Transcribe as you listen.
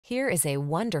Here is a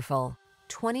wonderful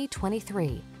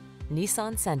 2023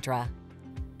 Nissan Sentra.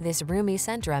 This roomy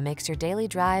Sentra makes your daily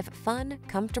drive fun,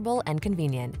 comfortable, and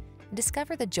convenient.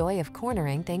 Discover the joy of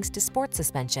cornering thanks to sport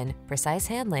suspension, precise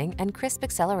handling, and crisp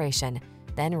acceleration.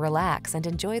 Then relax and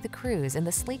enjoy the cruise in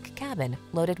the sleek cabin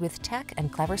loaded with tech and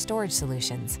clever storage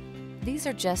solutions. These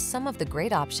are just some of the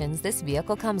great options this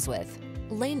vehicle comes with: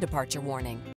 lane departure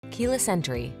warning, keyless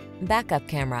entry, backup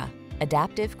camera,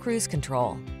 adaptive cruise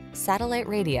control, satellite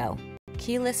radio,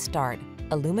 keyless start,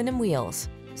 aluminum wheels,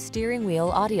 steering wheel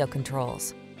audio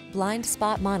controls, blind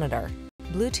spot monitor,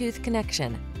 Bluetooth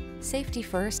connection. Safety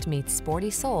first meets sporty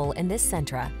soul in this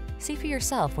Sentra. See for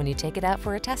yourself when you take it out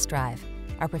for a test drive.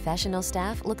 Our professional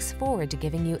staff looks forward to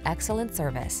giving you excellent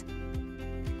service.